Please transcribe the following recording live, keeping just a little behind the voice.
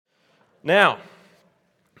Now,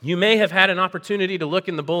 you may have had an opportunity to look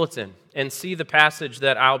in the bulletin and see the passage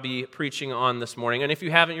that I'll be preaching on this morning. And if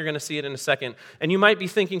you haven't, you're going to see it in a second. And you might be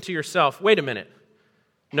thinking to yourself, wait a minute,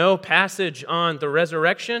 no passage on the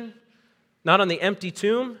resurrection? Not on the empty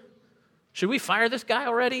tomb? Should we fire this guy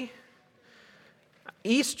already?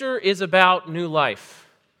 Easter is about new life.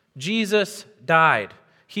 Jesus died,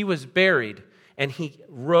 he was buried, and he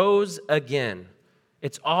rose again.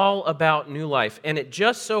 It's all about new life. And it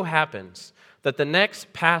just so happens that the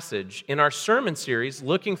next passage in our sermon series,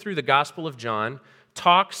 looking through the Gospel of John,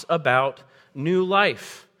 talks about new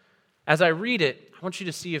life. As I read it, I want you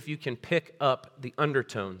to see if you can pick up the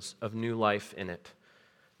undertones of new life in it.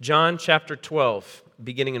 John chapter 12,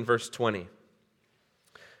 beginning in verse 20.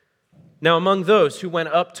 Now among those who went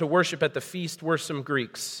up to worship at the feast were some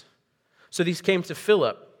Greeks. So these came to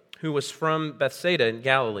Philip, who was from Bethsaida in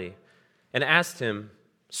Galilee, and asked him,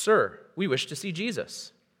 "Sir, we wish to see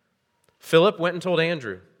Jesus." Philip went and told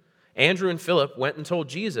Andrew. Andrew and Philip went and told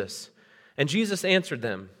Jesus. And Jesus answered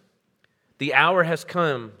them, "The hour has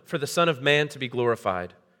come for the Son of Man to be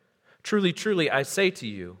glorified. Truly, truly, I say to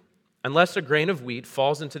you, unless a grain of wheat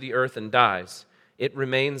falls into the earth and dies, it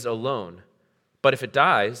remains alone. But if it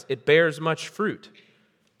dies, it bears much fruit.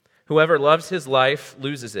 Whoever loves his life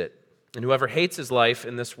loses it, and whoever hates his life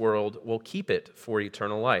in this world will keep it for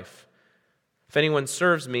eternal life. If anyone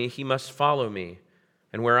serves me, he must follow me,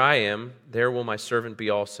 and where I am, there will my servant be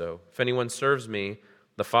also. If anyone serves me,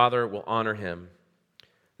 the Father will honor him."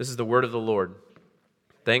 This is the word of the Lord.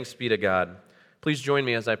 Thanks be to God. Please join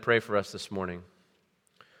me as I pray for us this morning.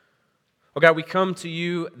 Oh God, we come to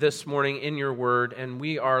you this morning in your word, and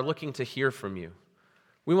we are looking to hear from you.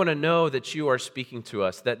 We want to know that you are speaking to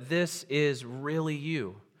us, that this is really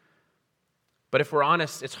you. But if we're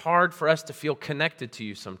honest, it's hard for us to feel connected to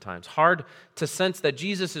you sometimes, hard to sense that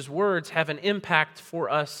Jesus' words have an impact for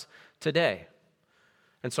us today.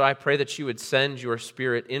 And so I pray that you would send your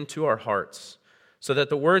Spirit into our hearts so that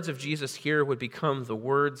the words of Jesus here would become the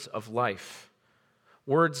words of life.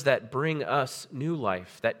 Words that bring us new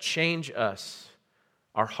life, that change us,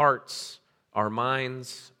 our hearts, our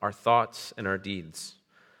minds, our thoughts, and our deeds.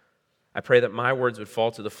 I pray that my words would fall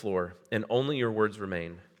to the floor and only your words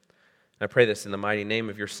remain. I pray this in the mighty name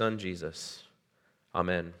of your Son, Jesus.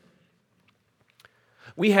 Amen.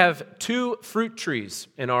 We have 2 fruit trees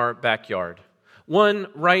in our backyard.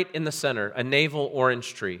 One right in the center, a navel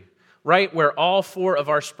orange tree, right where all 4 of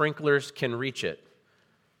our sprinklers can reach it.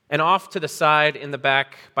 And off to the side in the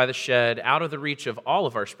back by the shed, out of the reach of all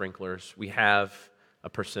of our sprinklers, we have a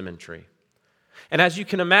persimmon tree. And as you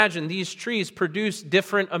can imagine, these trees produce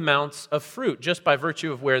different amounts of fruit just by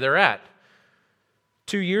virtue of where they're at.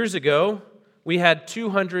 2 years ago, we had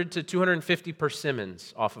 200 to 250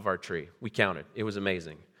 persimmons off of our tree. We counted. It was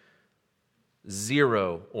amazing.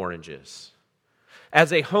 0 oranges.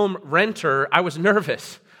 As a home renter, I was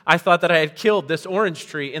nervous. I thought that I had killed this orange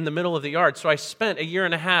tree in the middle of the yard, so I spent a year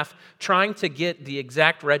and a half trying to get the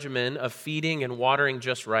exact regimen of feeding and watering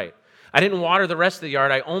just right. I didn't water the rest of the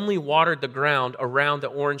yard. I only watered the ground around the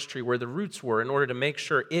orange tree where the roots were in order to make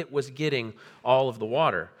sure it was getting all of the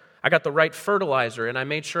water. I got the right fertilizer, and I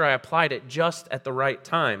made sure I applied it just at the right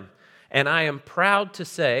time. And I am proud to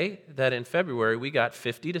say that in February, we got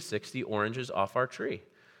 50 to 60 oranges off our tree.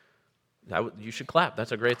 You should clap.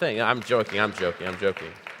 That's a great thing. I'm joking.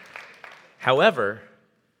 However,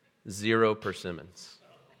 0 persimmons.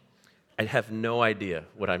 I have no idea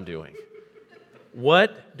what I'm doing.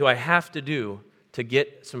 What do I have to do to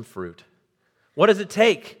get some fruit? What does it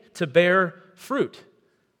take to bear fruit?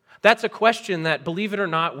 That's a question that, believe it or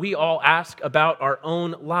not, we all ask about our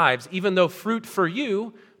own lives, even though fruit for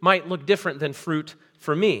you might look different than fruit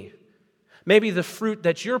for me. Maybe the fruit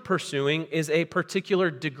that you're pursuing is a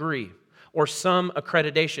particular degree or some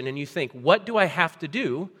accreditation, and you think, what do I have to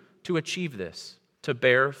do to achieve this, to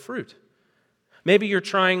bear fruit? Maybe you're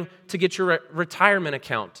trying to get your retirement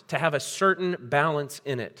account to have a certain balance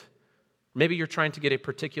in it. Maybe you're trying to get a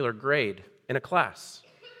particular grade in a class.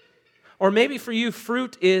 Or maybe for you,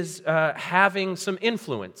 fruit is having some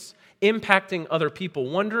influence, impacting other people,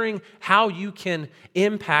 wondering how you can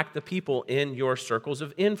impact the people in your circles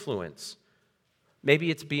of influence.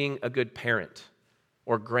 Maybe it's being a good parent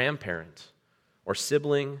or grandparent or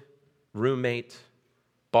sibling, roommate,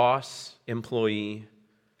 boss, employee.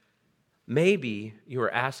 Maybe you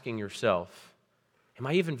are asking yourself, am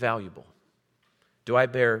I even valuable? Do I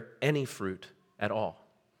bear any fruit at all?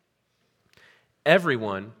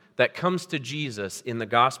 Everyone that comes to Jesus in the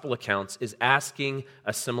gospel accounts is asking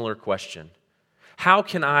a similar question. How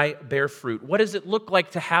can I bear fruit? What does it look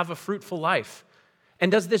like to have a fruitful life?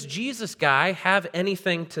 And does this Jesus guy have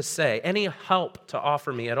anything to say, any help to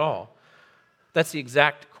offer me at all? That's the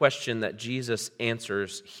exact question that Jesus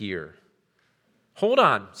answers here. Hold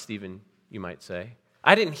on, Stephen, you might say.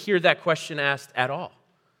 I didn't hear that question asked at all.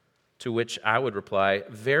 To which I would reply,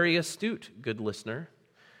 very astute, good listener.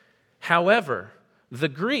 However, the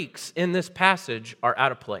Greeks in this passage are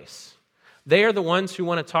out of place. They are the ones who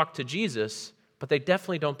want to talk to Jesus, but they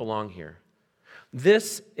definitely don't belong here.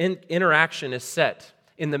 This interaction is set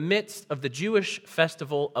in the midst of the Jewish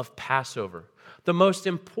festival of Passover, the most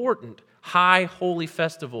important high holy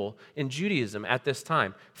festival in Judaism at this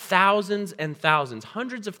time. Thousands and thousands,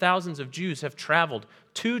 hundreds of thousands of Jews have traveled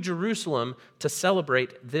to Jerusalem to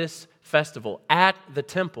celebrate this festival at the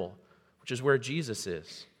temple, which is where Jesus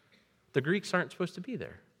is. The Greeks aren't supposed to be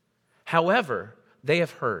there. However, they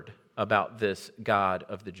have heard about this God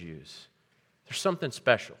of the Jews. There's something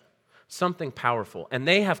special, something powerful, and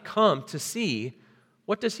they have come to see,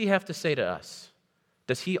 what does he have to say to us?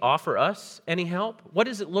 Does he offer us any help? What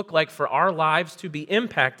does it look like for our lives to be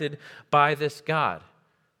impacted by this God?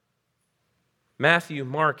 Matthew,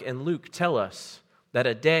 Mark, and Luke tell us that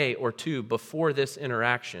a day or two before this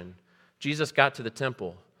interaction, Jesus got to the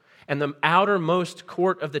temple, and the outermost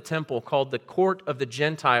court of the temple, called the court of the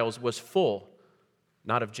Gentiles, was full,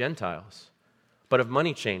 not of Gentiles, but of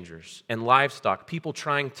money changers and livestock, people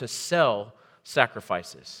trying to sell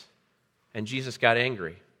sacrifices. And Jesus got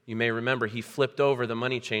angry. You may remember he flipped over the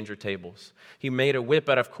money changer tables. He made a whip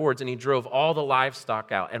out of cords and he drove all the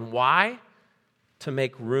livestock out. And why? To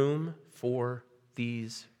make room for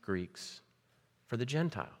these Greeks, for the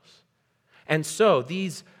Gentiles. And so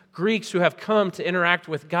these Greeks who have come to interact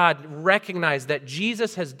with God recognize that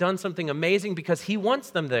Jesus has done something amazing because he wants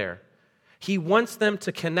them there. He wants them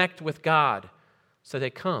to connect with God. So they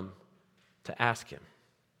come to ask him,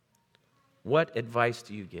 what advice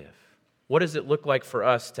do you give? What does it look like for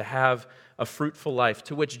us to have a fruitful life?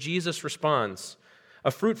 To which Jesus responds,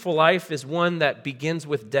 a fruitful life is one that begins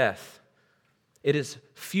with death. It is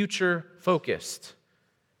future focused,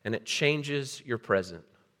 and it changes your present.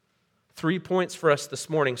 3 points for us this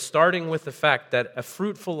morning, starting with the fact that a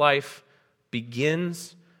fruitful life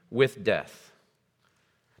begins with death.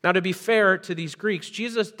 Now, to be fair to these Greeks,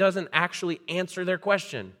 Jesus doesn't actually answer their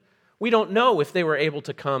question. We don't know if they were able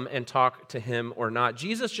to come and talk to him or not.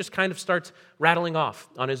 Jesus just kind of starts rattling off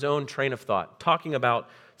on his own train of thought, talking about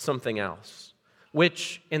something else,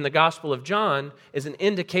 which in the Gospel of John is an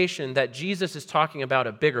indication that Jesus is talking about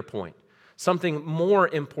a bigger point, something more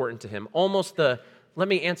important to him, almost let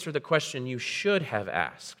me answer the question you should have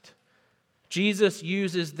asked. Jesus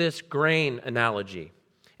uses this grain analogy,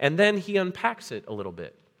 and then he unpacks it a little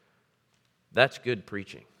bit. That's good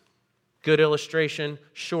preaching. Good illustration,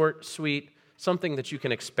 short, sweet, something that you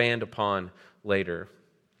can expand upon later.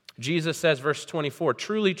 Jesus says, verse 24,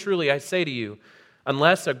 truly, truly, I say to you,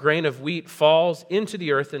 unless a grain of wheat falls into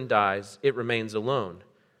the earth and dies, it remains alone.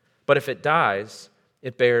 But if it dies,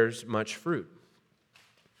 it bears much fruit.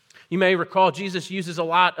 You may recall Jesus uses a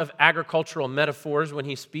lot of agricultural metaphors when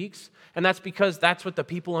he speaks, and that's because that's what the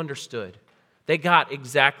people understood. They got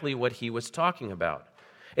exactly what he was talking about.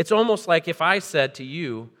 It's almost like if I said to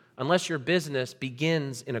you, unless your business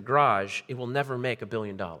begins in a garage, it will never make $1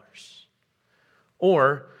 billion.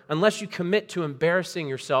 Or, unless you commit to embarrassing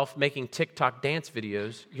yourself making TikTok dance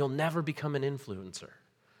videos, you'll never become an influencer.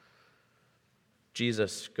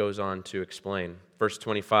 Jesus goes on to explain. Verse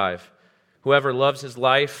 25, whoever loves his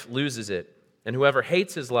life loses it, and whoever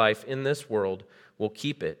hates his life in this world will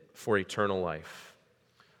keep it for eternal life.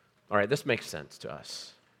 All right, this makes sense to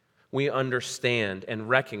us. We understand and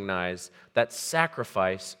recognize that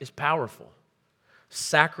sacrifice is powerful.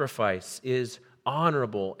 Sacrifice is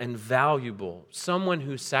honorable and valuable. Someone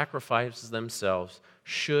who sacrifices themselves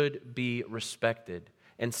should be respected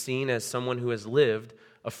and seen as someone who has lived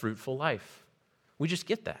a fruitful life. We just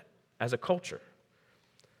get that as a culture.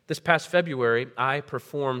 This past February, I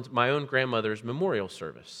performed my own grandmother's memorial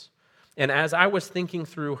service. And as I was thinking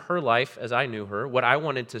through her life as I knew her, what I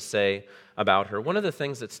wanted to say about her, one of the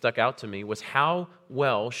things that stuck out to me was how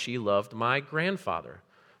well she loved my grandfather,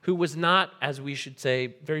 who was not, as we should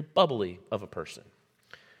say, very bubbly of a person.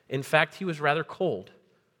 In fact, he was rather cold.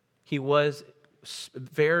 He was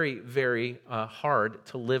very, very hard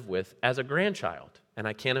to live with as a grandchild, and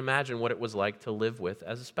I can't imagine what it was like to live with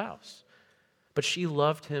as a spouse. But she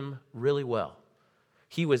loved him really well.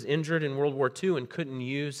 He was injured in World War II and couldn't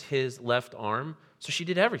use his left arm, so she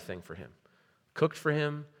did everything for him. Cooked for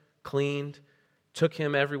him, cleaned, took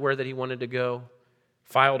him everywhere that he wanted to go,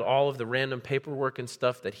 filed all of the random paperwork and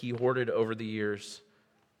stuff that he hoarded over the years.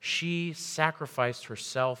 She sacrificed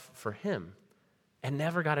herself for him and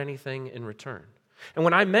never got anything in return. And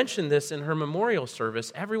when I mentioned this in her memorial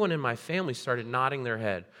service, everyone in my family started nodding their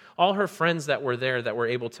head. All her friends that were there that were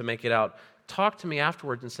able to make it out talked to me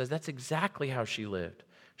afterwards and says, that's exactly how she lived.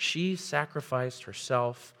 She sacrificed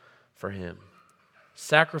herself for him.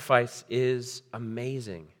 Sacrifice is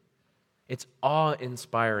amazing. It's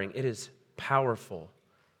awe-inspiring. It is powerful.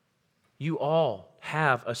 You all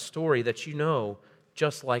have a story that you know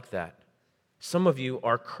just like that. Some of you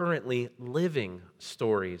are currently living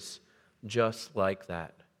stories just like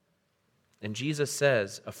that. And Jesus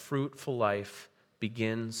says a fruitful life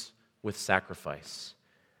begins with sacrifice.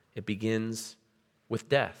 It begins with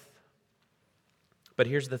death. But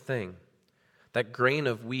here's the thing. That grain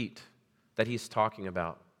of wheat that he's talking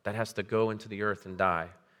about that has to go into the earth and die,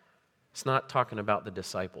 it's not talking about the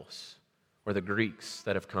disciples or the Greeks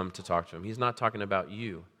that have come to talk to him. He's not talking about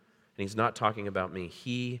you, and he's not talking about me.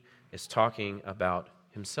 He is talking about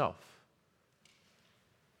himself.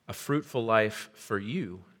 A fruitful life for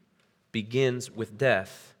you begins with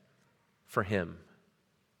death for him.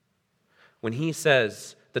 When he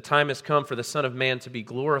says, the time has come for the Son of Man to be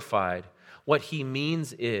glorified, what he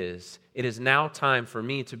means is, it is now time for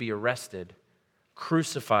me to be arrested,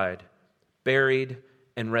 crucified, buried,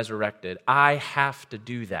 and resurrected. I have to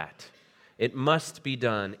do that. It must be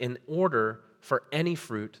done in order for any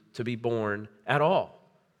fruit to be born at all.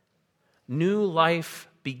 New life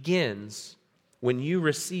begins when you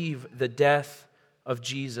receive the death of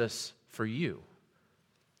Jesus for you.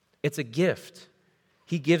 It's a gift.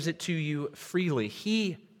 He gives it to you freely.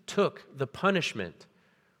 He took the punishment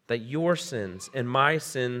that your sins and my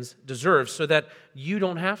sins deserve so that you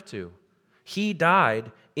don't have to. He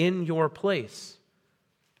died in your place.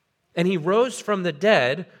 And he rose from the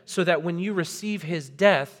dead so that when you receive his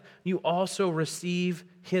death, you also receive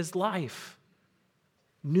his life.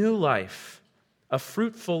 New life, a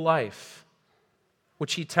fruitful life,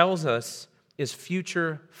 which he tells us is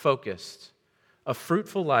future focused. A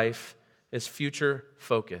fruitful life is future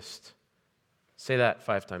focused. Say that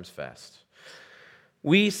 5 times fast.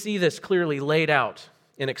 We see this clearly laid out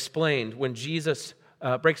and explained when Jesus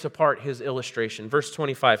breaks apart his illustration. Verse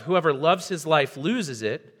 25, whoever loves his life loses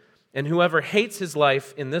it, and whoever hates his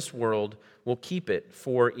life in this world will keep it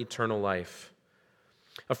for eternal life.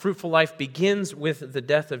 A fruitful life begins with the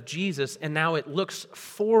death of Jesus, and now it looks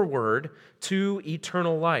forward to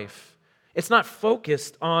eternal life. It's not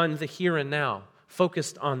focused on the here and now,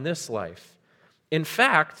 focused on this life. In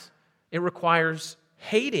fact, it requires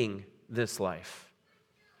hating this life.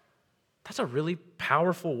 That's a really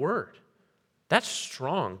powerful word. That's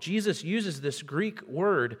strong. Jesus uses this Greek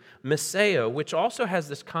word, meseo, which also has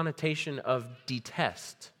this connotation of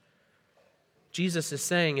detest. Jesus is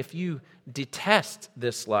saying, if you detest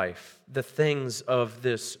this life, the things of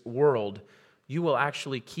this world, you will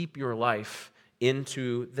actually keep your life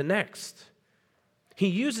into the next. He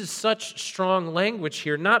uses such strong language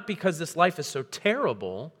here, not because this life is so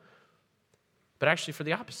terrible, but actually for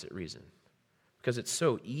the opposite reason, because it's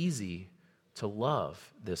so easy to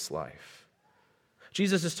love this life.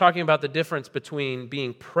 Jesus is talking about the difference between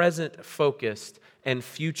being present-focused and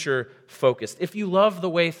future-focused. If you love the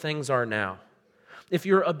way things are now, if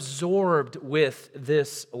you're absorbed with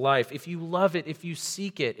this life, if you love it, if you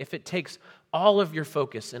seek it, if it takes all of your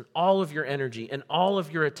focus and all of your energy and all of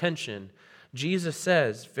your attention, Jesus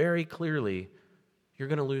says very clearly, you're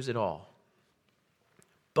going to lose it all.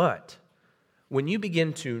 But when you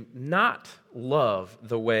begin to not love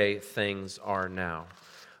the way things are now,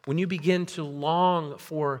 when you begin to long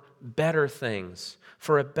for better things,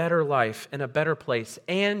 for a better life and a better place,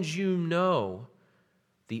 and you know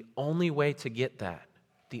the only way to get that,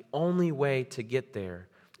 the only way to get there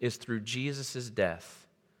is through Jesus' death,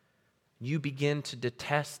 you begin to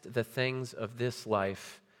detest the things of this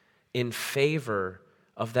life in favor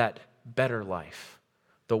of that better life,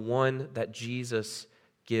 the one that Jesus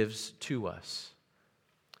gives to us.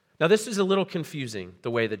 Now, this is a little confusing,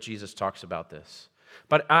 the way that Jesus talks about this.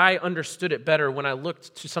 But I understood it better when I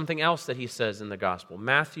looked to something else that he says in the gospel.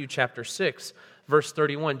 Matthew chapter 6, verse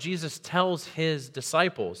 31. Jesus tells his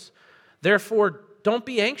disciples, therefore, don't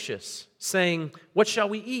be anxious, saying, what shall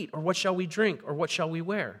we eat, or what shall we drink, or what shall we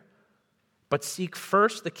wear? But seek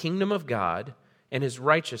first the kingdom of God and his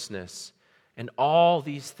righteousness, and all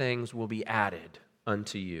these things will be added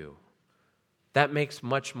unto you. That makes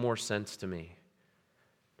much more sense to me.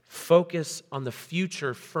 Focus on the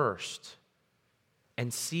future first,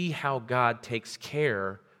 and see how God takes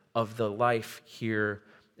care of the life here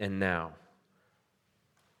and now.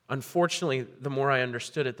 Unfortunately, the more I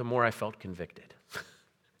understood it, the more I felt convicted.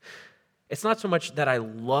 It's not so much that I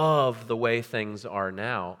love the way things are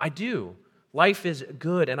now. I do. Life is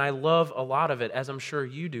good, and I love a lot of it, as I'm sure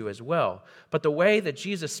you do as well. But the way that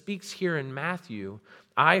Jesus speaks here in Matthew,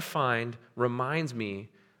 I find reminds me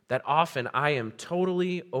that often I am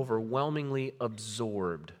totally, overwhelmingly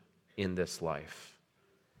absorbed in this life.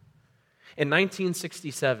 In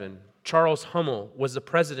 1967, Charles Hummel was the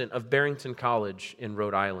president of Barrington College in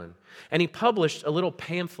Rhode Island, and he published a little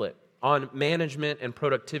pamphlet on management and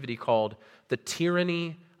productivity called The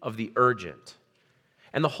Tyranny of the Urgent.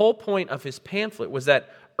 And the whole point of his pamphlet was that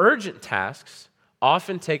urgent tasks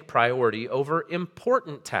often take priority over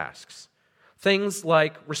important tasks. Things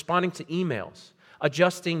like responding to emails,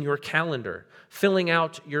 adjusting your calendar, filling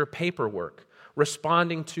out your paperwork,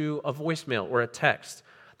 responding to a voicemail or a text.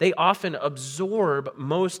 They often absorb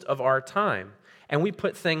most of our time. And we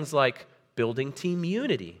put things like building team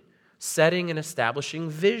unity, setting and establishing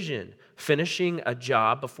vision, finishing a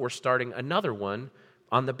job before starting another one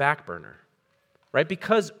on the back burner. Right?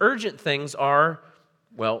 Because urgent things are,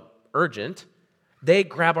 urgent, they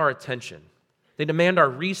grab our attention. They demand our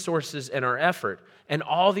resources and our effort, and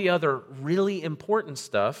all the other really important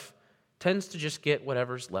stuff tends to just get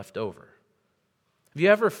whatever's left over. Have you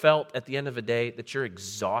ever felt at the end of a day that you're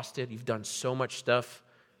exhausted, you've done so much stuff,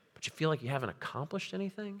 but you feel like you haven't accomplished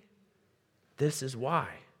anything? This is why.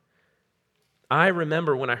 I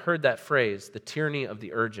remember when I heard that phrase, the tyranny of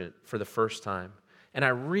the urgent, for the first time. And I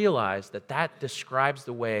realized that that describes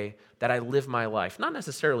the way that I live my life, not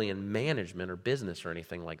necessarily in management or business or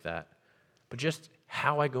anything like that, but just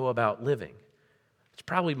how I go about living. It's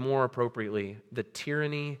probably more appropriately the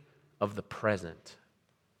tyranny of the present.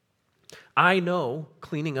 I know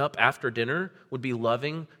cleaning up after dinner would be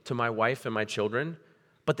loving to my wife and my children,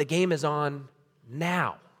 but the game is on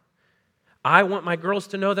now. I want my girls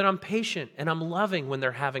to know that I'm patient and I'm loving when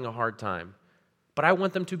they're having a hard time, but I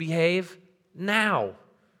want them to behave now.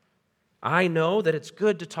 I know that it's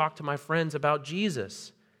good to talk to my friends about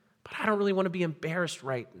Jesus, but I don't really want to be embarrassed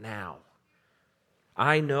right now.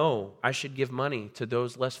 I know I should give money to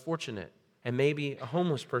those less fortunate and maybe a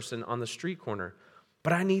homeless person on the street corner,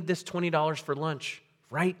 but I need this $20 for lunch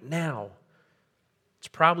right now. It's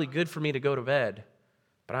probably good for me to go to bed,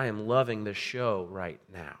 but I am loving this show right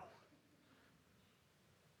now.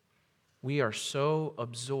 We are so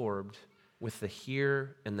absorbed with the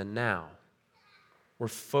here and the now. We're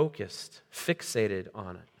focused, fixated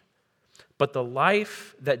on it. But the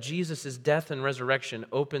life that Jesus' death and resurrection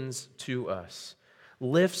opens to us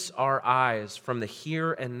lifts our eyes from the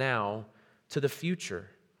here and now to the future,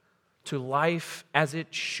 to life as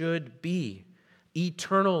it should be,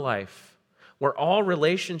 eternal life, where all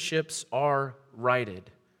relationships are righted,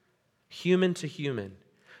 human to human,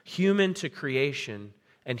 human to creation,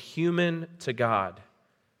 and human to God.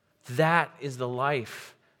 That is the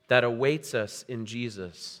life that awaits us in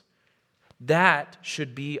Jesus. That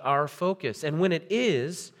should be our focus. And when it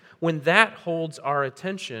is, when that holds our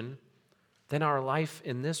attention, then our life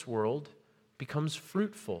in this world becomes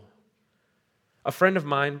fruitful. A friend of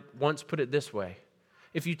mine once put it this way: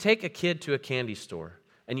 if you take a kid to a candy store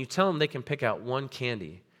and you tell them they can pick out one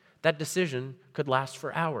candy, that decision could last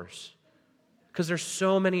for hours because there's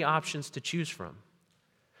so many options to choose from.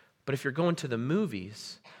 But if you're going to the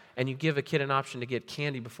movies and you give a kid an option to get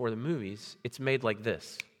candy before the movies, it's made like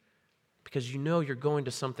this, because you know you're going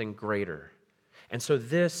to something greater. And so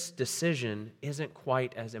this decision isn't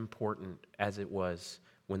quite as important as it was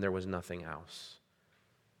when there was nothing else.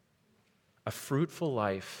 A fruitful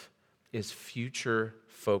life is future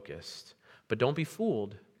focused, but don't be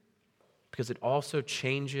fooled, because it also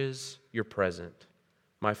changes your present.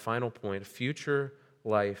 My final point: future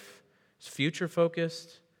life is future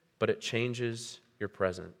focused, but it changes your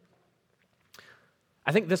present.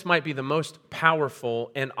 I think this might be the most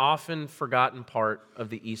powerful and often forgotten part of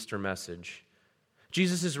the Easter message.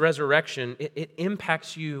 Jesus' resurrection, it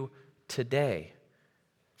impacts you today.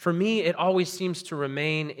 For me, it always seems to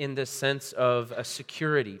remain in this sense of a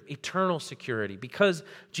security, eternal security. Because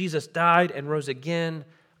Jesus died and rose again,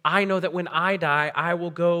 I know that when I die, I will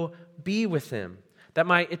go be with him, that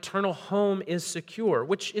my eternal home is secure,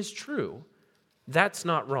 which is true. That's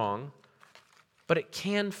not wrong, but it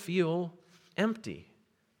can feel empty.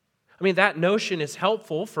 I mean, that notion is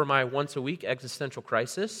helpful for my once-a-week existential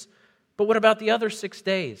crisis, but what about the other 6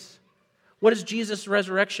 days? What does Jesus'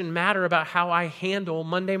 resurrection matter about how I handle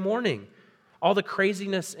Monday morning? All the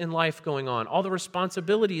craziness in life going on, all the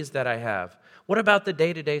responsibilities that I have. What about the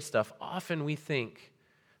day-to-day stuff? Often we think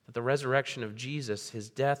that the resurrection of Jesus, his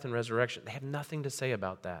death and resurrection, they have nothing to say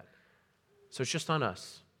about that. So it's just on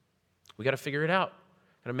us. We got to figure it out.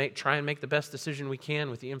 Got to try and make the best decision we can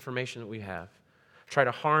with the information that we have. try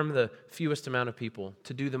to harm the fewest amount of people,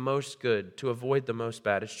 to do the most good, to avoid the most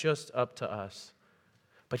bad. It's just up to us.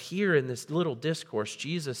 But here in this little discourse,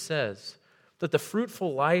 Jesus says that the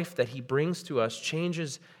fruitful life that he brings to us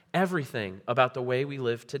changes everything about the way we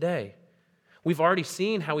live today. We've already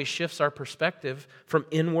seen how he shifts our perspective from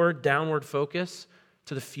inward, downward focus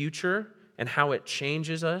to the future and how it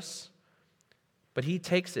changes us. But he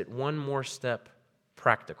takes it one more step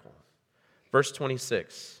practical. Verse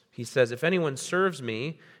 26, he says, "If anyone serves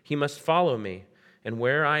me, he must follow me. And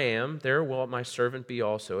where I am, there will my servant be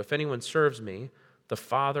also. If anyone serves me, the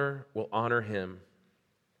Father will honor him."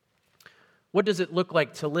 What does it look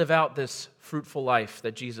like to live out this fruitful life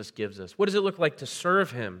that Jesus gives us? What does it look like to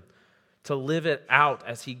serve him, to live it out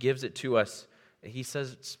as he gives it to us? He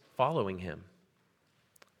says it's following him,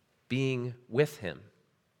 being with him.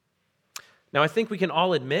 Now, I think we can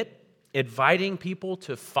all admit inviting people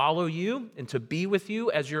to follow you and to be with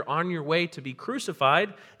you as you're on your way to be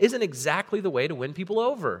crucified isn't exactly the way to win people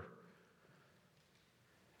over.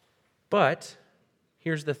 But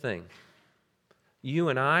here's the thing. You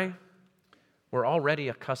and I, we're already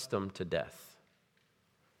accustomed to death,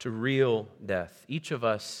 to real death. Each of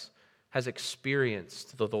us has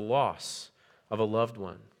experienced the loss of a loved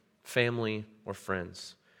one, family, or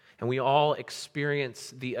friends. And we all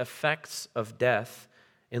experience the effects of death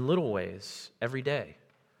in little ways every day.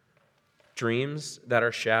 Dreams that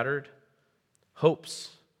are shattered,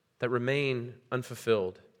 hopes that remain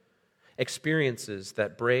unfulfilled, experiences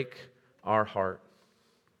that break our heart.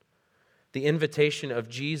 The invitation of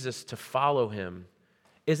Jesus to follow him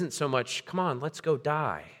isn't so much, come on, let's go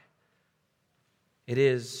die. It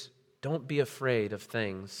is, don't be afraid of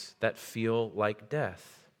things that feel like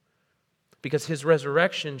death. Because his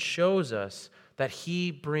resurrection shows us that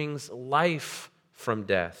he brings life from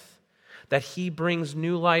death, that he brings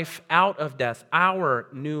new life out of death, our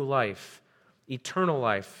new life, eternal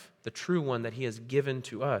life, the true one that he has given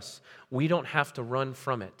to us. We don't have to run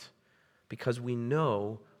from it because we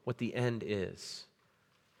know what the end is,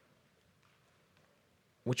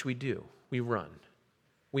 which we do. We run.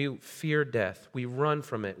 We fear death. We run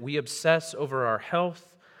from it. We obsess over our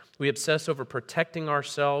health. We obsess over protecting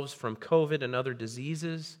ourselves from COVID and other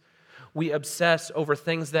diseases. We obsess over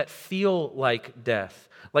things that feel like death,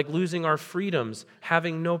 like losing our freedoms,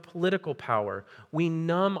 having no political power. We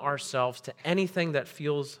numb ourselves to anything that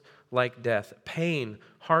feels like death. Pain,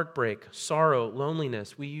 heartbreak, sorrow,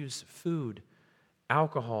 loneliness. We use food,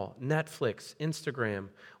 alcohol, Netflix, Instagram.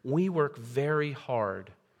 We work very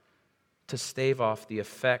hard to stave off the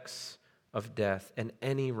effects of death and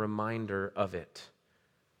any reminder of it.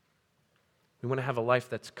 We want to have a life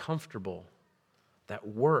that's comfortable, that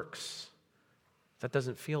works, that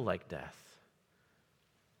doesn't feel like death.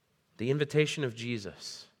 The invitation of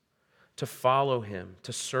Jesus to follow him,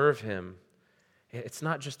 to serve him, it's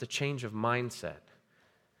not just a change of mindset,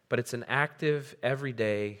 but it's an active,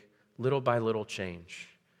 everyday, little by little change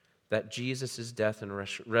that Jesus' death and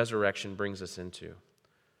resurrection brings us into.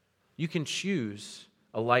 You can choose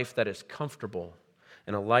a life that is comfortable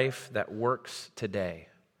and a life that works today.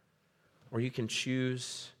 Or you can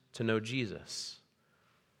choose to know Jesus.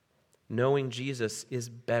 Knowing Jesus is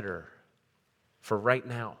better for right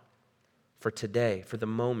now, for today, for the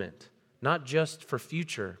moment, not just for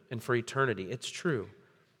future and for eternity. It's true,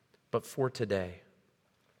 but for today.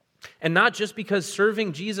 And not just because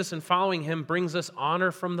serving Jesus and following him brings us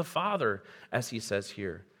honor from the Father, as he says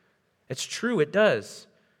here. It's true, it does.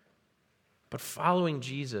 But following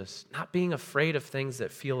Jesus, not being afraid of things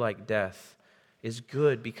that feel like death, is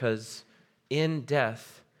good because in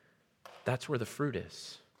death, that's where the fruit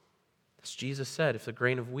is. As Jesus said, if the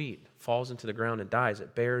grain of wheat falls into the ground and dies,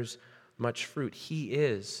 it bears much fruit. He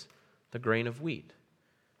is the grain of wheat.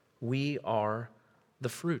 We are the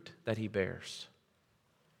fruit that he bears.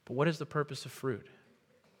 But what is the purpose of fruit?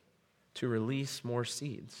 To release more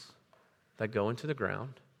seeds that go into the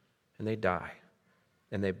ground and they die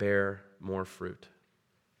and they bear more fruit.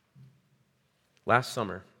 Last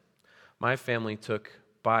summer, my family took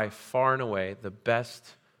by far and away the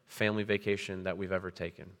best family vacation that we've ever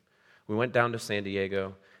taken. We went down to San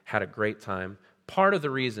Diego, had a great time. Part of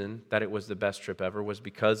the reason that it was the best trip ever was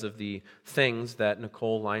because of the things that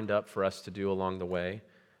Nicole lined up for us to do along the way.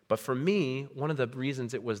 But for me, one of the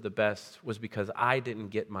reasons it was the best was because I didn't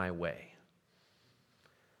get my way.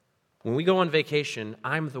 When we go on vacation,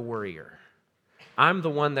 I'm the worrier. I'm the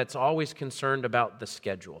one that's always concerned about the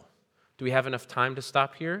schedule. Do we have enough time to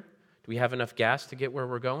stop here? Do we have enough gas to get where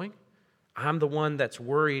we're going? I'm the one that's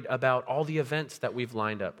worried about all the events that we've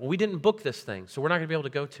lined up. Well, we didn't book this thing, so we're not going to be able to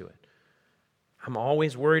go to it. I'm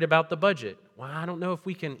always worried about the budget. Well, I don't know if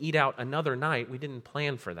we can eat out another night. We didn't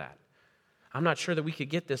plan for that. I'm not sure that we could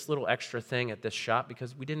get this little extra thing at this shop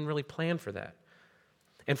because we didn't really plan for that.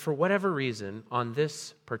 And for whatever reason, on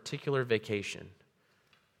this particular vacation,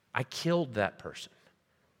 I killed that person.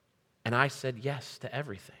 And I said yes to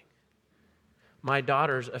everything. My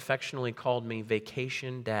daughters affectionately called me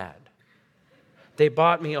Vacation Dad. They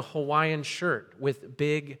bought me a Hawaiian shirt with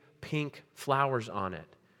big pink flowers on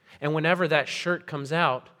it. And whenever that shirt comes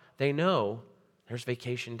out, they know there's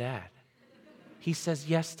Vacation Dad. He says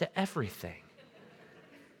yes to everything.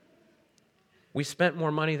 We spent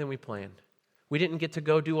more money than we planned. We didn't get to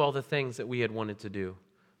go do all the things that we had wanted to do.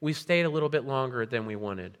 We stayed a little bit longer than we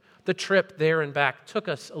wanted. The trip there and back took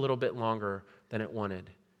us a little bit longer than it wanted.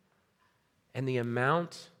 And the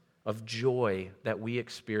amount of joy that we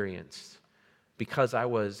experienced because I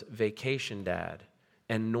was Vacation Dad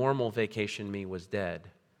and normal vacation me was dead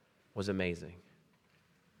was amazing.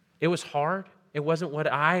 It was hard. It wasn't what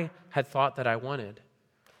I had thought that I wanted.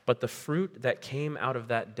 But the fruit that came out of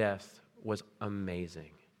that death was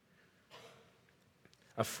amazing.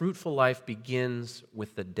 A fruitful life begins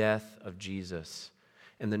with the death of Jesus.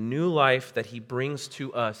 And the new life that he brings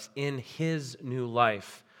to us in his new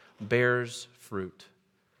life bears fruit.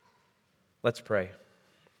 Let's pray.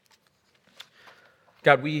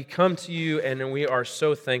 God, we come to you and we are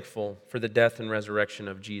so thankful for the death and resurrection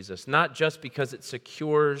of Jesus, not just because it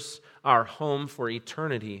secures our home for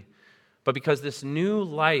eternity, but because this new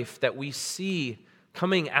life that we see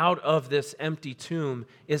coming out of this empty tomb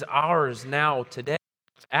is ours now today,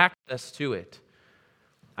 access to it.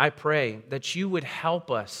 I pray that you would help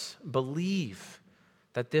us believe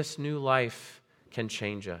that this new life can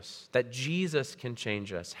change us, that Jesus can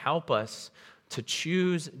change us. Help us to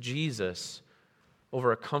choose Jesus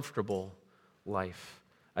over a comfortable life,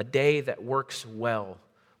 a day that works well,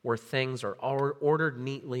 where things are ordered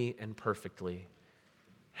neatly and perfectly.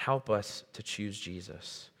 Help us to choose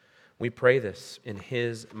Jesus. We pray this in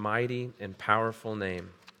his mighty and powerful name.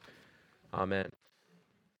 Amen.